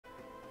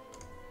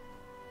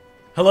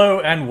Hello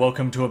and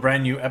welcome to a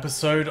brand new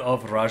episode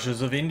of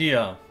Rajas of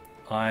India.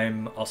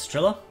 I'm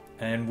Austrilla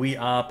and we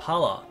are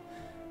Pala.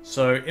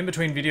 So in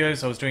between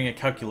videos I was doing a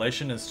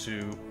calculation as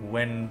to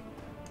when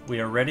we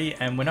are ready,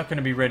 and we're not going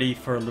to be ready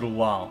for a little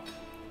while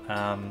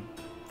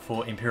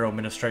for Imperial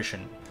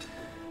administration.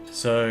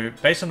 So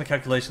based on the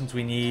calculations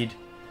we need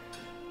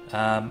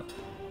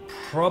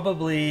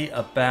probably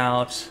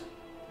about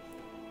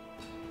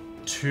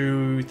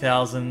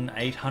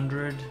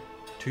 2,800,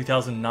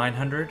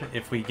 2,900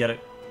 if we get it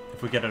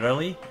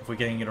early. If we're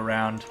getting it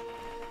around,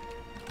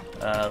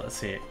 let's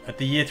see, at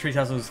the year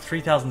 3000 was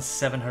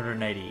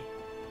 3,780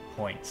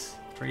 points.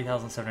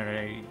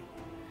 3,780.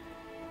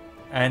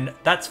 And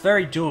that's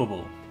very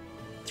doable.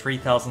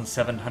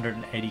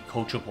 3,780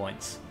 culture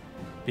points.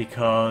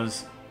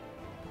 Because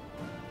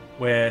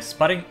we're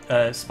spying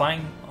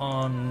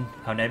on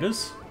our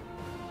neighbors.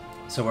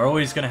 So we're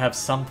always going to have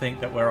something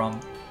that we're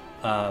on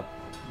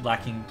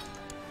lacking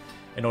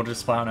in order to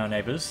spy on our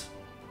neighbors.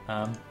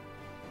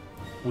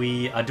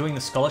 We are doing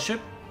the scholarship.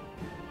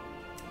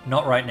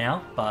 Not right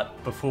now,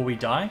 but before we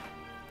die,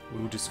 we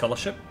will do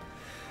scholarship.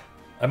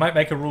 I might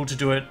make a rule to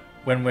do it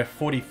when we're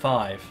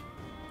 45,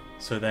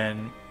 so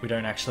then we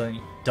don't actually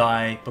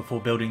die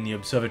before building the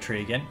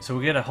observatory again. So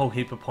we'll get a whole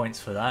heap of points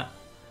for that.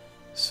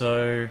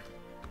 So,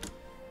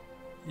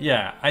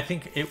 yeah, I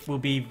think it will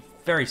be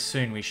very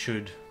soon we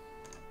should.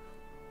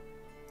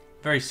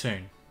 Very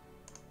soon.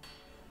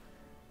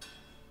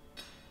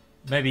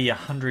 Maybe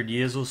 100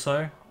 years or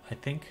so, I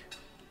think.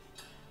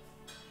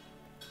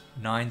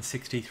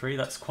 963,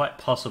 that's quite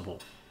possible.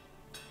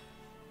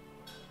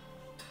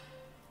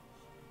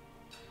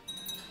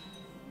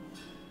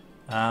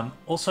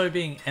 Also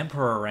being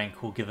Emperor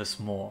rank will give us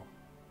more.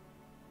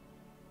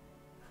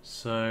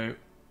 So,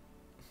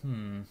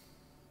 we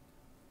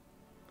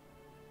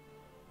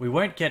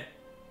won't get...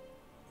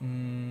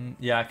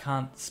 yeah, I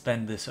can't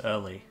spend this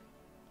early.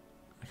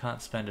 I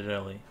can't spend it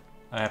early.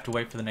 I have to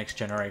wait for the next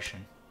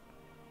generation.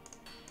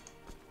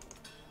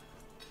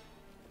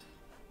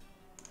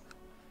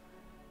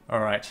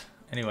 Alright,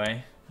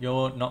 anyway,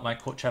 you're not my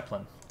court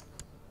chaplain.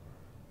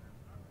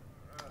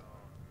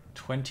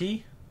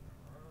 20?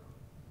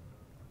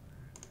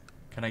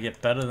 Can I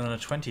get better than a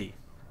 20?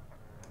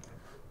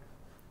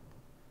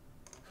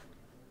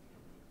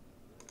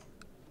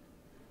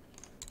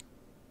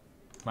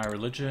 My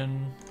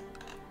religion...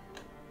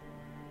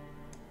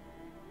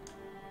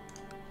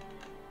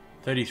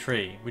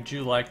 33. Would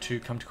you like to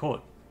come to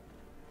court?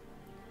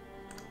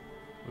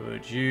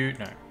 Would you...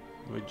 no.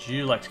 Would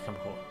you like to come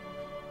to court?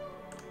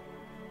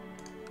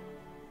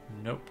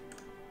 Nope.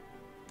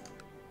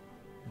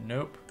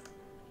 Nope.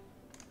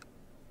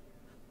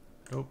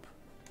 Nope.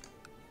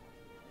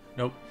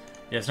 Nope.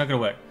 Yeah, it's not going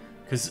to work.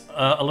 Because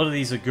a lot of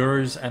these are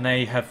gurus and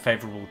they have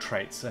favorable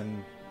traits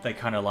and they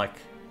kind of like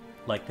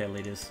their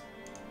leaders.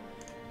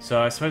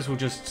 So I suppose we'll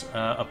just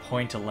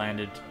appoint a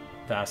landed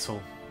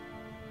vassal.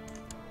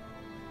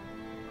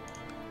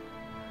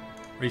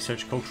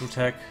 Research cultural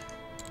tech.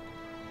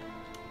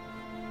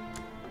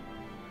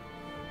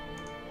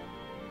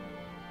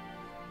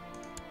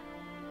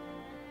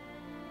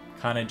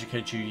 Can't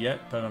educate you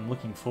yet, but I'm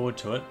looking forward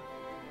to it.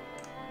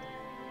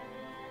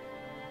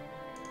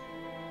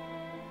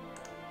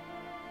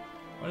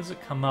 Why does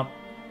it come up?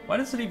 Why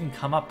does it even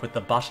come up with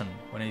the button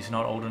when he's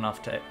not old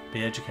enough to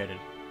be educated?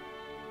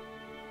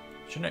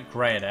 Shouldn't it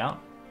grey it out?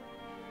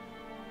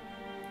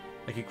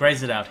 Like it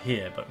greys it out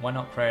here, but why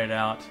not grey it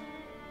out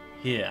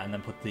here and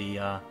then put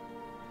the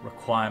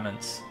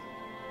requirements?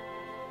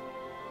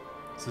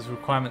 It says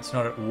requirements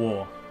not at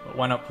war, but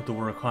why not put the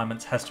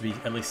requirements has to be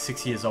at least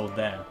 6 years old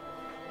there?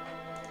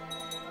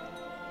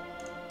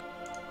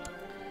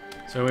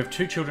 So we have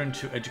 2 children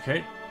to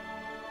educate.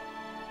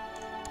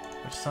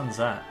 Which son's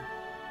that?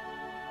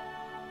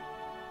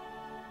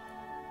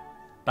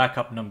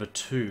 Backup number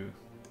 2.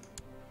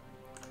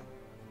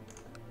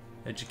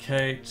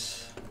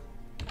 Educate.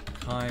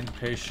 Kind,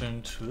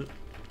 patient.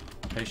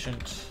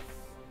 Patient.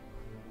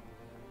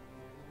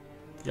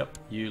 Yep,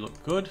 you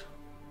look good.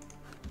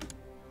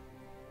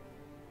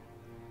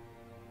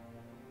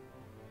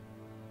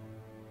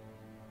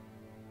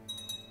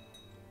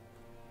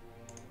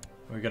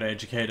 We're going to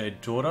educate a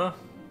daughter.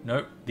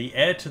 Nope. The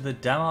heir to the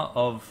Dhamma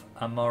of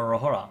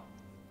Amarohara.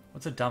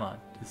 What's a Dhamma?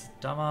 Is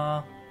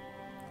Dhamma...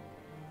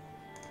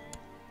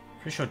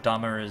 Pretty sure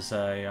Dhamma is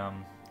a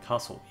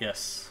castle.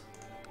 Yes.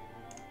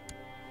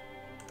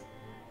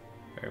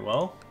 Very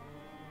well.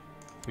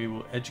 We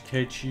will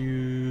educate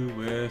you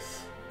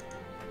with...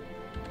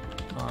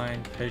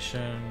 kind,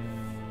 patient...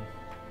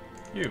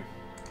 you.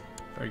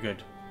 Very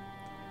good.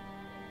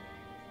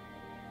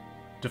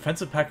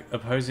 Defensive pack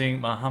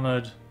opposing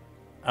Muhammad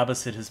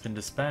Abbasid has been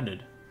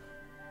disbanded.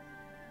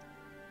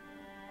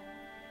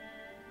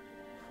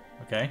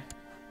 Okay.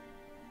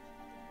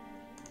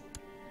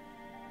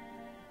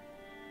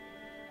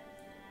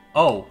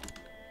 Oh.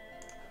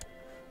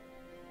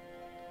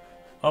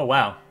 Oh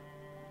wow.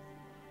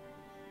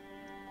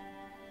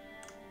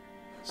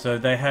 So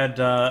they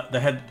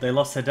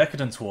lost their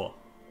decadence war.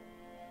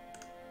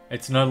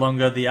 It's no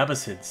longer the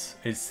Abbasids.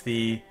 It's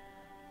the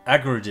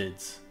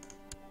Agradids.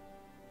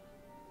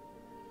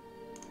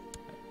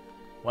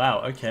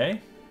 Wow,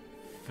 okay.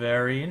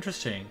 Very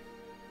interesting.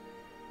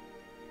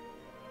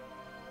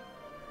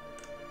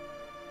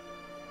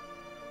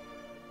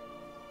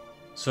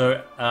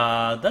 So,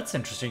 that's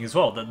interesting as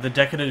well, that the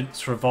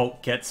Decadence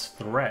Revolt gets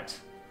threat.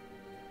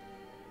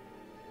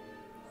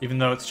 Even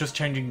though it's just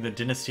changing the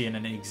dynasty in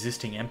an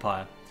existing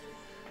empire.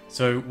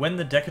 So, when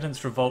the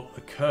Decadence Revolt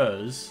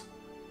occurs,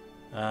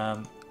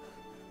 all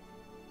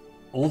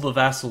the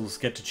vassals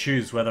get to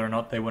choose whether or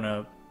not they want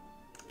to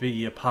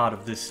be a part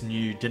of this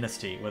new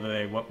dynasty. Whether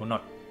they will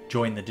not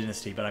join the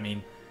dynasty, but I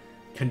mean,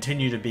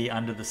 continue to be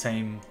under the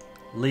same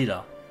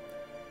leader.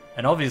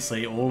 And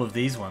obviously, all of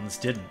these ones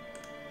didn't.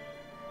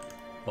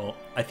 Well,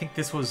 I think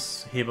this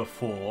was here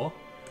before.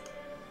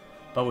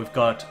 But we've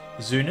got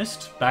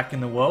Zunist back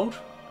in the world.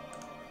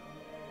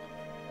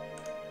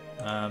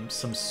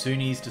 Some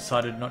Sunnis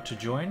decided not to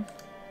join.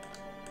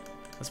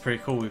 That's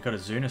pretty cool. We've got a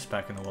Zunist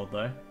back in the world,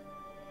 though.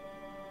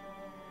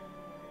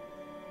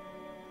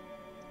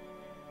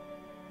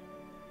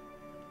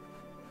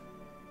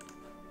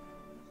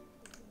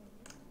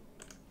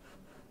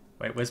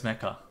 Wait, where's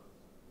Mecca?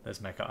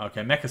 There's Mecca.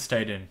 Okay, Mecca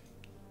stayed in.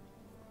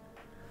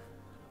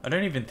 I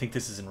don't even think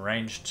this is in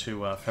range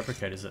to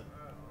fabricate, is it?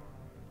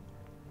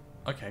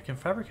 Okay, I can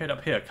fabricate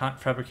up here. I can't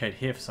fabricate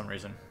here for some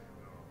reason.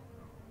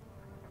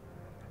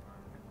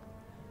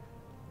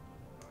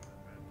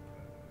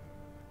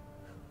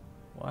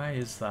 Why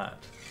is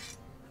that?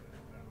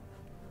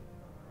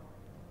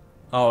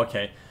 Oh,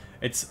 okay.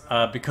 It's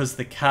because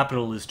the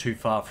capital is too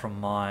far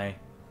from my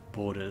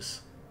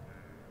borders.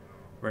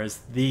 Whereas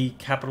the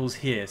capital's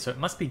here, so it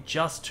must be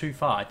just too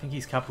far. I think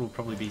his capital will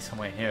probably be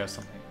somewhere here or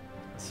something.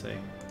 Let's see.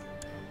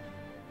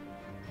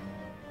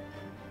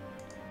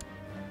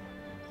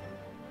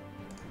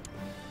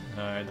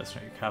 No, that's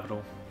not your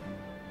capital.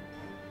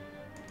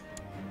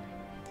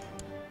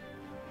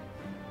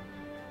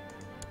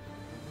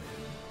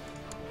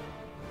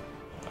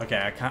 Okay,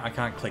 I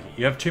can't click it.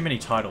 You have too many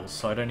titles,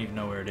 so I don't even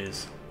know where it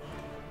is.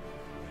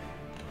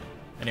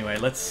 Anyway,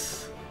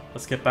 let's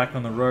get back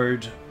on the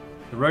road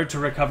to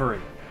recovery.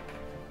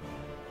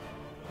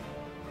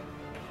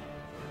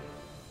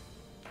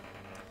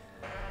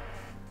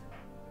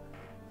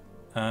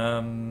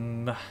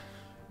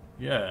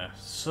 Yeah,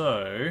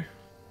 so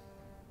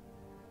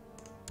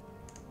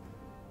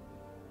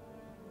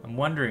I'm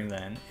wondering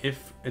then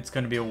if it's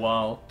going to be a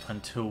while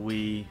until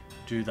we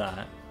do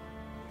that.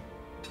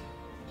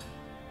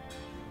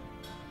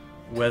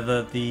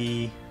 Whether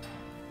the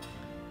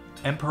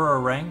Emperor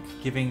rank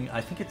giving,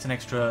 I think it's an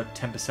extra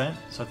 10%,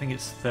 so I think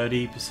it's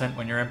 30%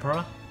 when you're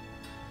Emperor.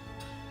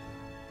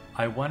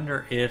 I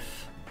wonder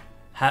if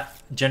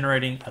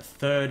generating a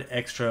third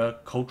extra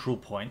cultural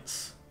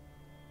points,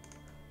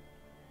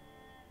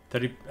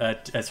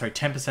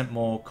 10%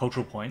 more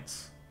cultural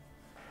points,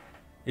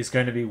 is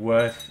going to be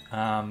worth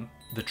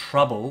the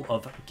trouble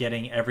of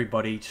getting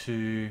everybody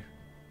to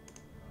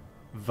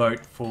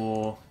vote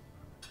for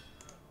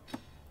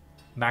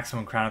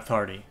maximum crown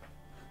authority.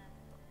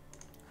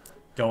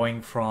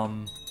 Going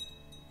from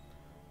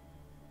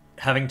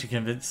having to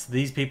convince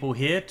these people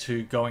here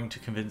to going to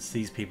convince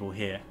these people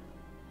here.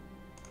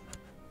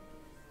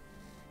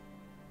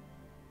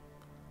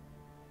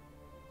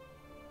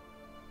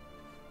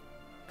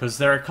 Because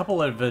there are a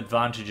couple of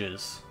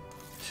advantages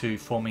to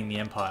forming the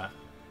empire.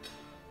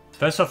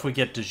 First off, we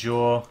get de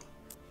jure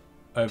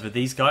over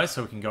these guys,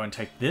 so we can go and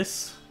take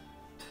this.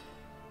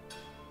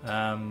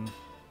 I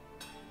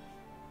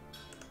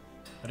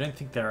don't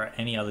think there are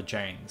any other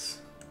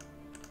Jains.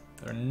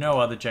 There are no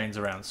other Jains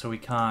around, so we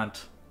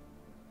can't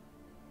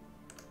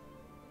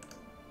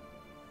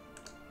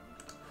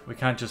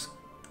just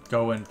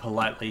go and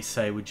politely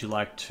say, would you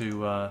like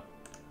to okay,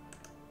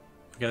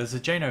 there's a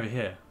Jain over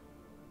here.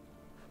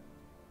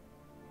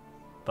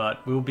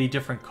 But we'll be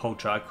different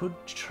culture. I could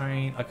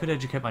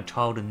educate my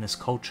child in this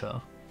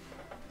culture.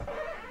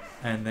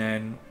 And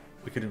then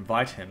we could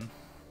invite him.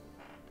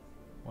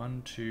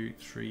 1, 2,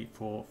 3,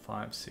 4,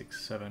 5,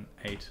 6, 7,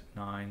 8,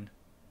 9,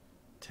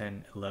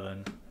 10,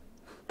 11.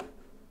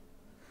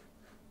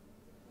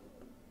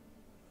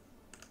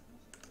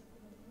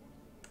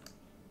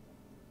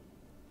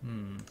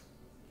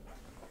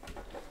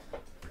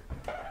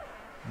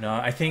 No,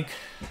 I think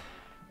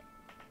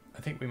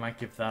we might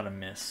give that a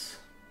miss.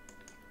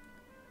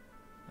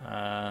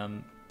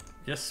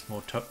 Yes,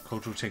 more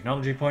cultural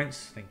technology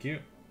points. Thank you.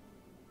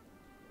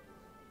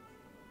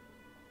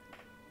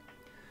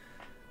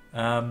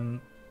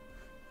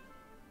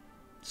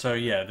 So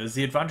yeah, there's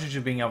the advantage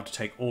of being able to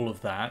take all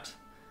of that.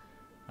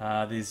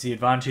 There's the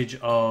advantage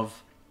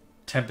of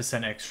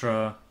 10%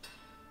 extra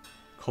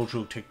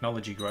cultural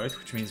technology growth,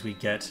 which means we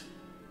get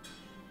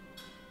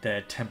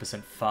there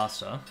 10%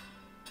 faster.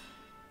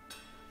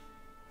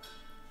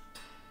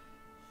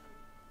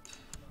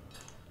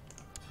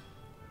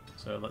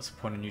 So let's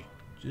appoint a new...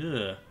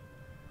 Ugh.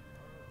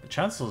 The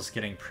Chancellor's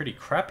getting pretty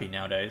crappy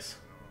nowadays.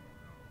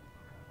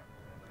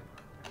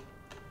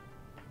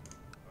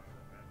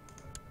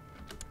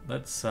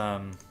 Let's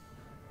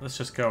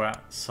just go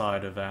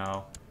outside of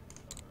our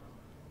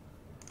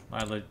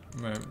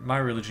My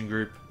religion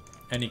group,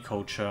 any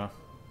culture.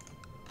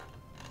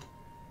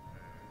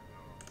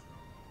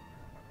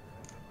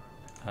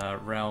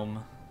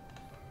 Realm.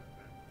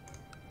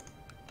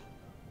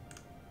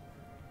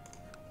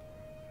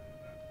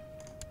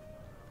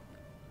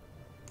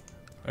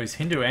 Oh, he's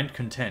Hindu and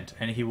content,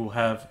 and he will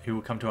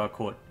come to our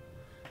court.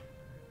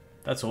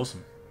 That's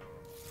awesome.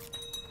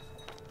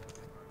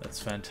 That's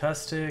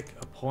fantastic.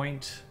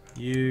 Appoint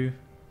you.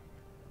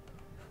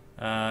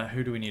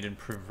 Who do we need to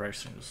improve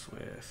relations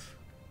with?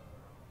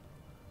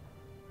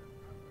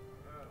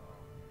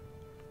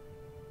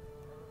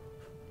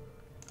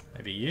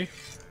 Maybe you?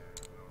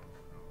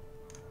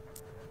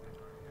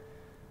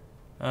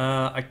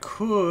 I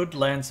could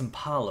land some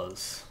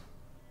parlors.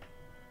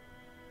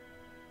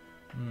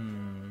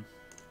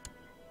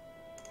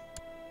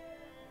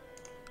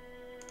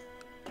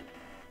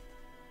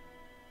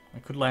 I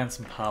could land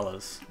some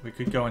parlors. We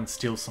could go and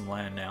steal some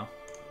land now.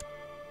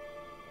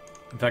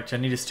 In fact, I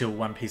need to steal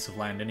one piece of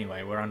land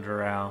anyway. We're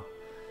under our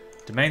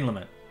domain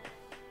limit.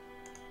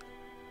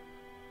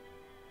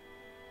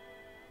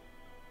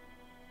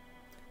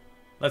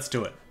 Let's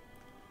do it.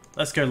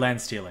 Let's go land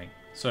stealing.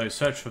 So,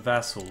 search for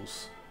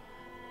vassals.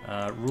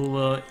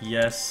 Ruler,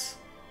 yes.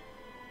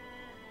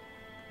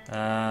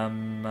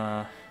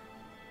 Not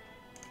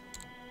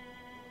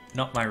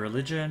my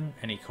religion,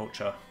 any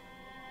culture.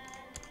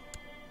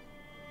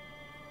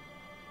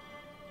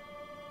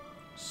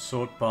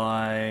 Sort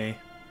by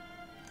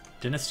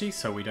dynasty,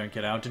 so we don't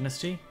get our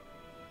dynasty.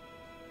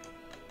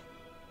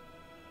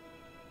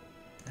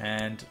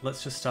 And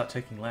let's just start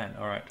taking land.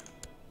 Alright.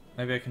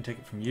 Maybe I can take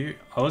it from you.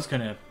 I was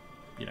gonna,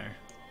 you know...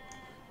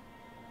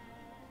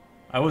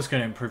 I was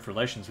gonna improve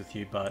relations with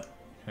you, but,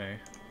 you know...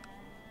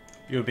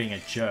 You were being a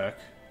jerk.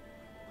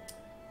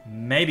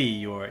 Maybe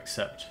you'll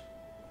accept.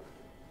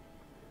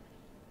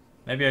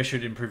 Maybe I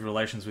should improve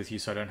relations with you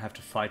so I don't have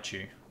to fight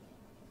you.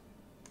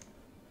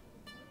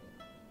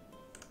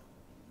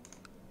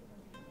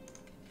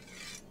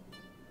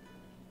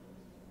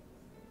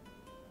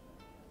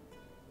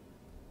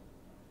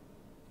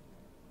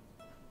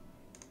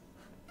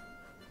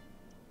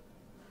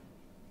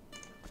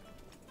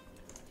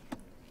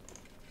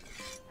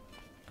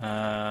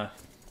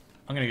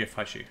 I'm gonna go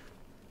fight you.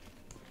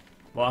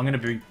 Well, I'm gonna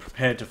be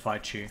prepared to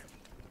fight you.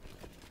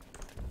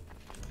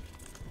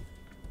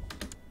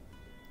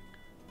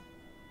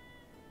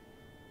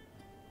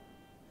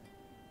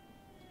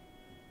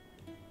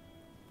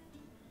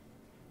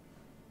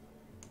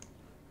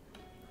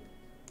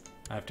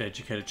 I have to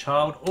educate a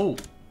child. Oh!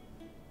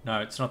 No,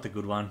 it's not the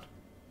good one.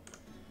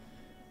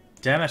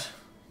 Damn it.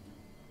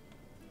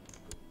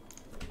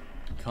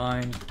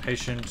 Kind,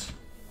 patient...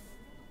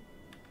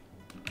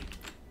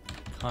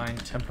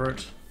 Kind,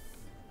 temperate.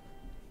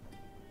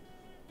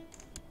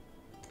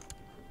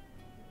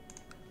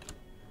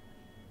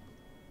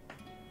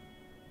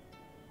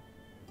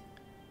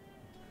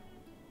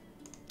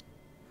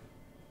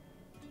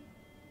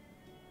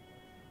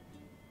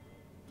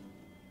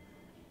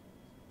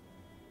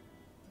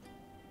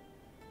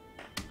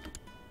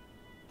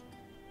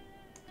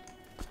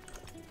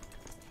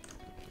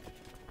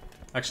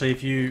 Actually,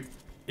 if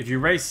you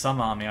raise some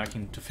army, I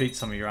can defeat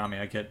some of your army.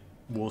 I get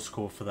war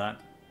score for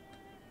that.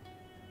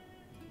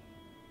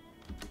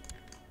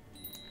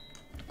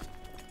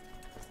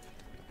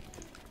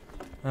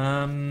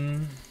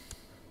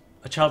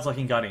 A child's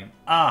lacking guardian.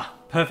 Ah,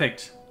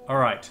 perfect.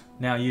 Alright,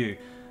 now you.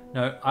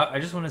 No, I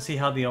just want to see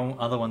how the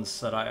other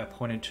ones that I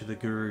appointed to the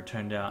guru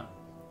turned out.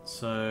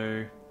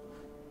 So...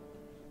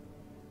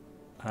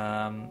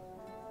 I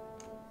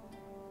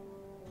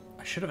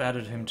should have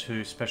added him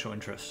to special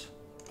interest.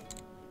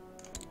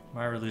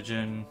 My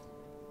religion...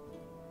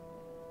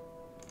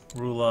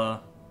 Ruler...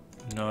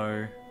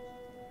 No...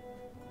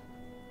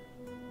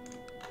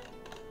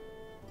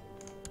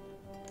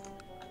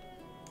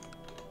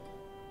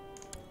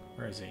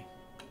 Where is he?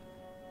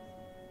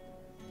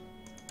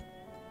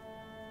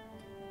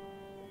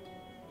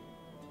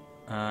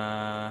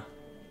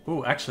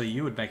 Oh, actually,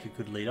 you would make a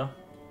good leader.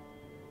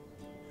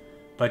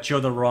 But you're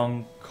the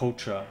wrong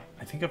culture.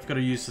 I think I've got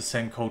to use the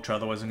same culture,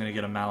 otherwise I'm going to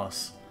get a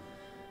malice.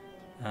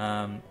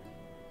 In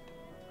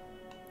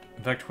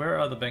fact, where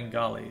are the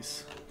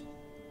Bengalis?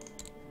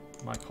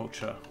 My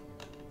culture.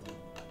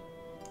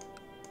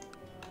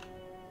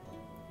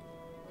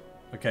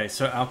 Okay,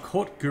 so our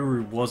court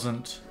guru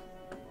wasn't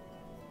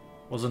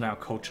our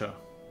culture.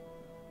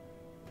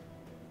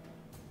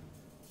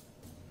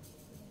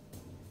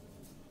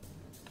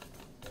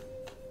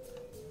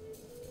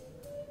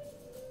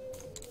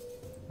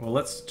 Well,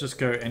 let's just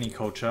go any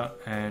culture,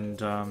 and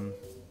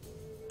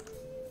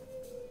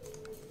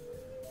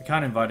we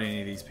can't invite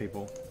any of these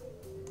people.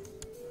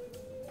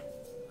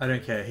 I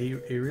don't care, he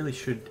really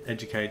should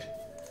educate.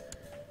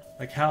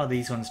 Like, how are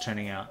these ones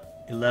turning out?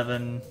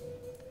 11,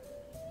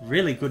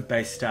 really good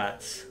base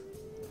stats.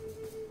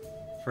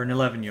 For an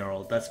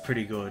 11-year-old, that's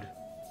pretty good.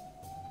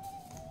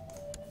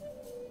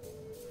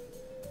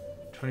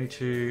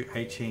 22,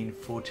 18,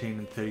 14,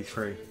 and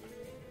 33.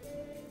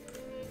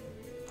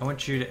 I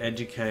want you to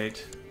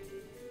educate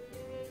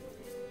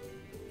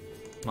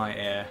my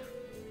heir.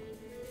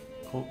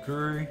 Court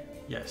Guru,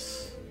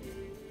 yes.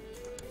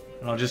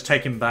 And I'll just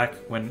take him back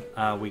when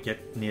we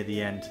get near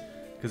the end.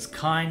 Because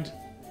kind,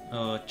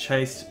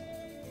 chaste,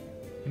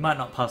 he might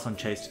not pass on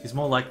chaste. He's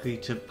more likely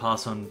to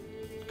pass on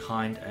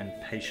kind and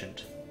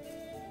patient.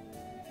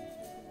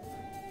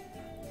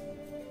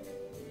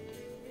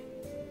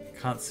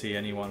 Can't see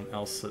anyone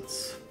else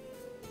that's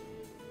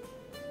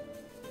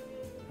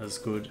as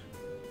good.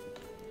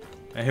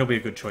 And he'll be a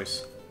good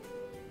choice.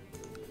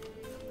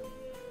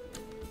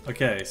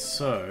 Okay,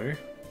 so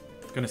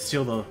gonna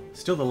steal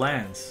the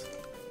lands.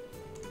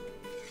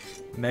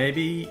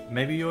 Maybe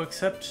you'll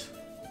accept.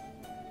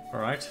 All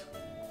right,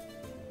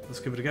 let's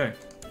give it a go.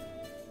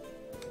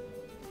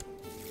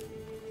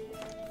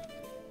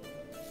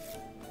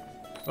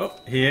 Oh,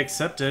 he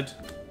accepted.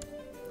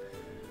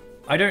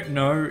 I don't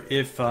know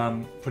if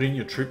putting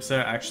your troops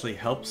there actually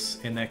helps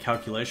in their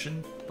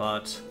calculation,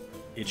 but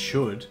it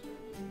should.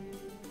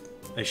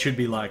 They should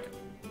be like...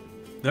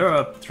 There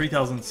are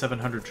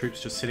 3,700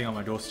 troops just sitting on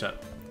my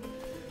doorstep.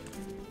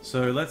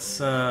 So let's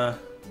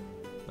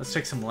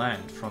take some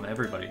land from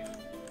everybody.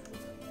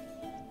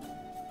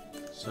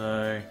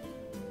 So...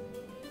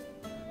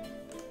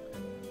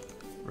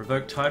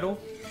 Revoke title.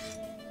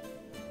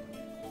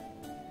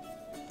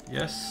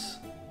 Yes.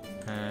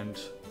 And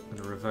I'm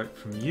going to revoke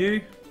from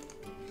you.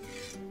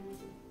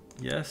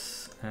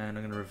 Yes. And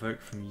I'm going to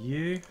revoke from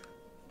you.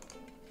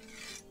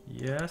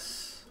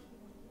 Yes.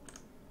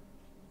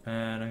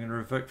 And I'm going to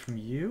revoke from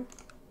you.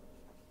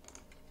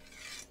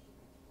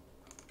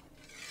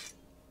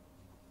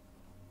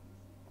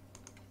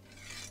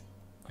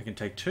 I can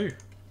take two.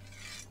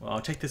 Well,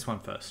 I'll take this one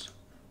first.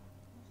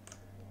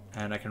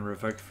 And I can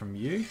revoke from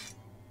you.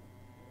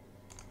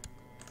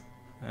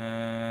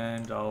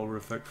 And I'll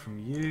revoke from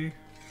you.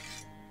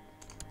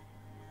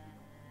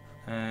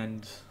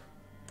 And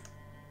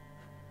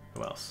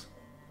who else?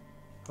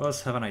 Who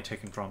else haven't I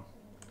taken from?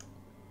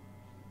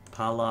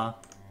 Pala.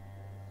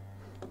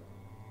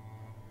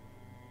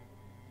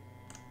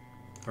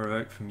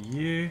 Revoke from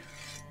you.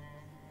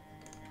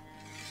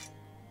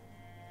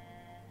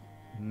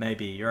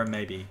 Maybe. You're a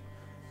maybe.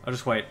 I'll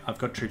just wait. I've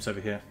got troops over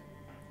here.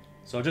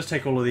 So I'll just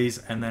take all of these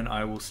and then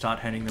I will start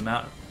handing them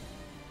out.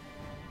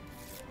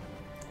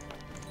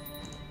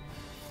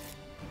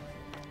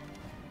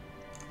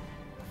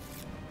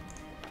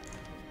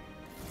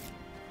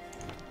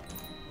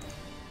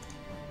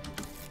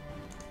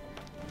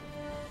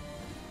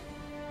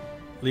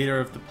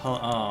 Leader of the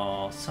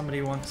oh,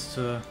 somebody wants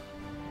to...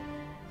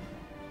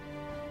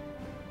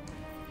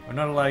 We're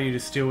not allow you to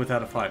steal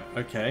without a fight.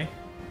 Okay.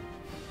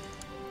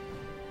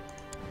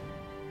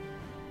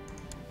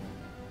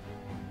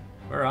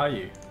 Where are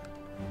you?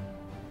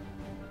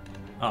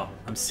 Oh,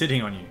 I'm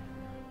sitting on you.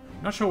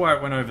 Not sure why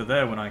it went over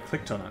there when I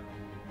clicked on it.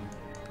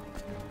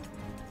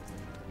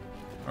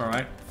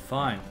 Alright,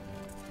 fine.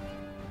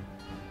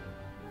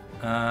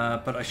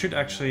 But I should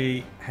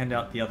actually hand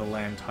out the other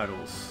land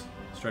titles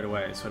straight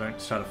away, so I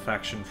don't start a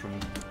faction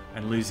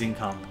and lose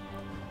income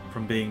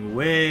from being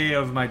way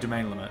over my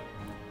domain limit.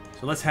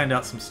 So let's hand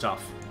out some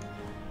stuff.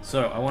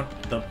 So I want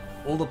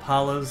all the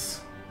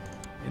Palas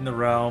in the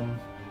realm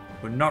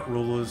who are not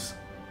rulers.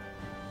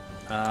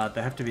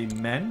 They have to be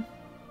men.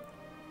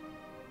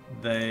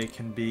 They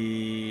can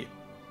be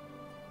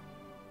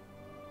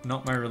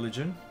not my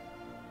religion.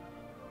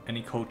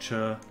 Any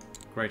culture.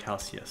 Great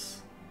house,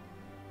 yes.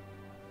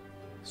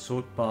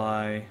 Sort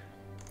by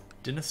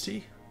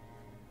dynasty.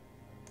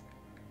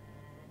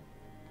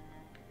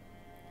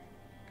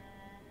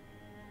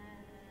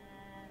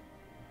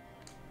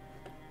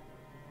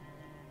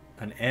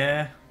 An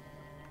heir.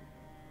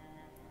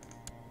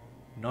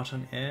 Not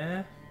an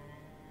heir.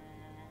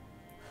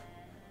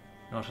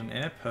 Not an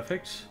heir,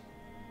 perfect.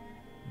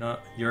 No,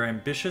 you're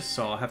ambitious,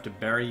 so I'll have to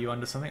bury you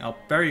under something. I'll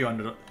bury you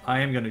under... I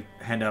am going to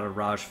hand out a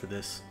Raj for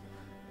this.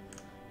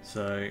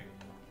 So,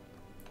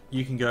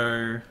 you can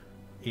go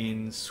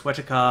in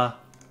Swetika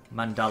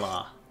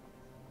Mandala.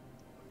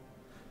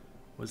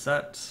 Was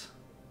that...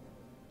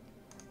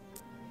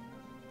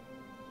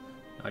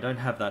 I don't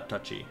have that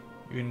duchy.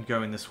 You can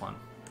go in this one.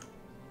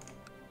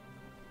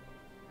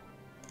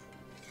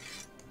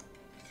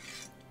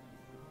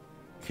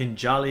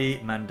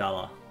 Kinjali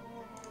Mandala.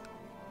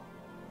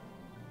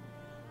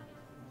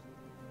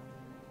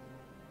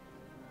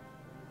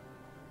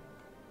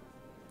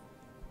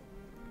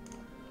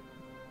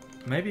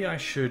 Maybe I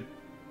should...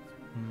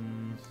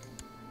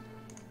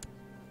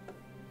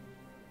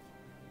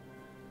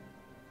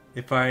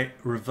 If I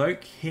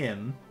revoke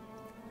him,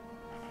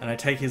 and I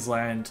take his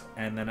land,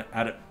 and then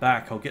add it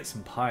back, I'll get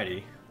some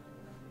piety.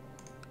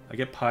 I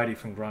get piety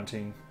from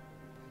granting...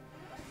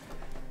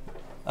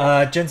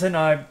 Jensen,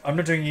 I'm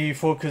not doing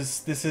EU4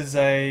 because this is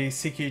a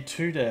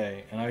CK2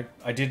 day, and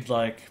I did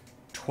like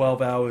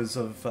 12 hours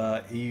of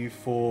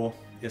EU4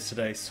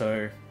 yesterday,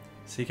 so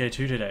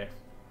CK2 today.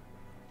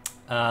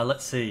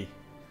 Let's see.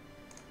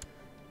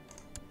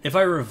 If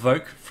I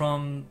revoke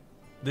from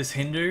this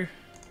Hindu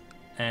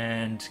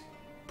and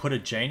put a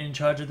Jain in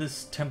charge of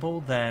this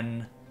temple,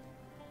 then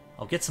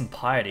I'll get some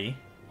piety.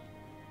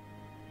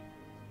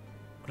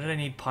 What did I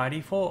need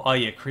piety for? Oh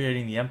yeah,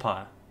 creating the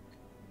empire.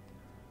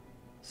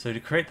 So to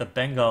create the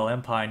Bengal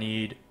Empire I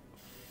need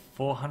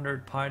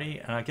 400 piety,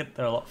 and I get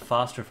there a lot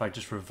faster if I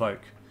just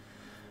revoke.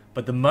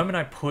 But the moment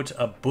I put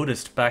a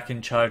Buddhist back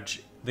in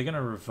charge, they're going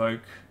to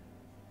revoke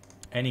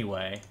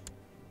anyway.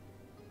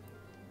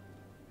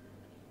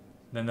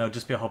 Then there'll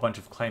just be a whole bunch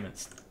of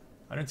claimants.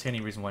 I don't see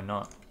any reason why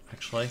not,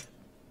 actually.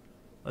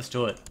 Let's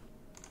do it.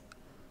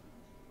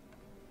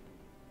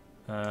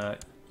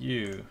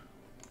 You.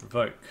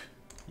 Revoke.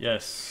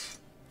 Yes.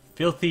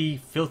 Filthy,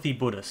 filthy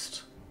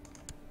Buddhist.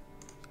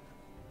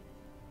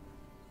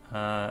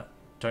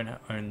 Don't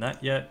own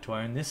that yet. Do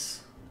I own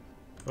this?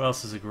 Who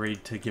else has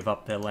agreed to give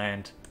up their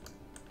land?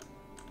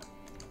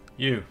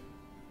 You.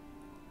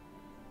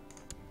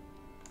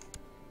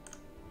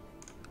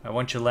 I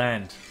want your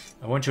land.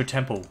 I want your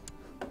temple.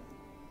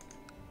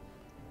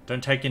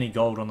 Don't take any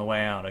gold on the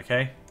way out,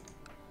 okay?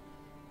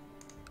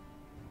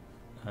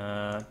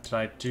 Did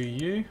I do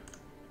you?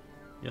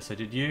 Yes, I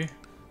did you.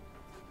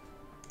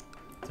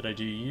 Did I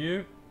do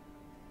you?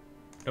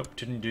 Nope,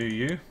 didn't do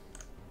you.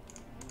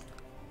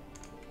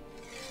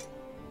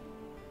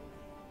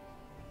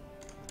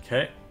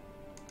 Okay.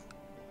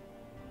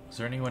 Is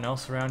there anyone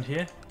else around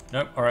here?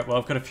 Nope. Alright, well,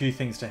 I've got a few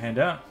things to hand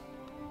out.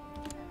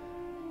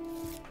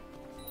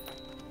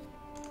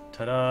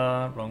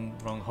 Ta-da!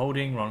 Wrong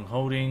holding, wrong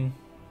holding.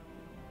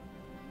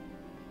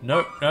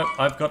 Nope, nope,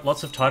 I've got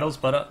lots of titles,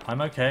 but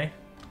I'm okay.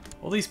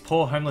 All these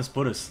poor homeless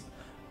Buddhists.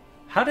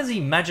 How does he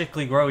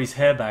magically grow his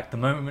hair back the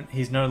moment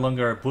he's no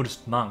longer a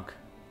Buddhist monk?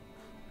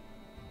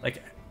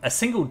 Like, a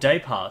single day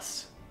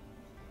passed.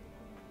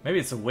 Maybe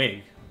it's a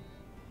wig.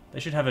 They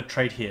should have a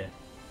trait here.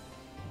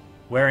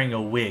 Wearing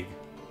a wig.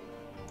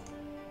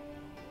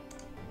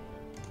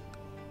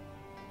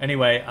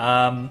 Anyway,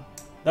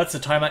 that's the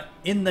timer.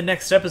 In the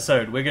next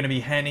episode, we're going to be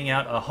handing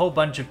out a whole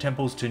bunch of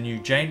temples to new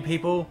Jain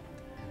people,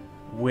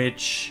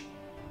 which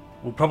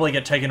will probably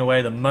get taken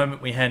away the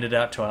moment we hand it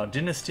out to our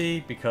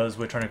dynasty, because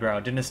we're trying to grow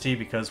our dynasty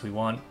because we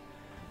want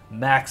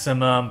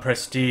maximum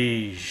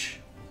prestige.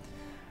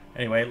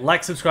 Anyway,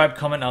 like, subscribe,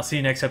 comment, and I'll see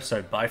you next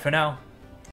episode. Bye for now.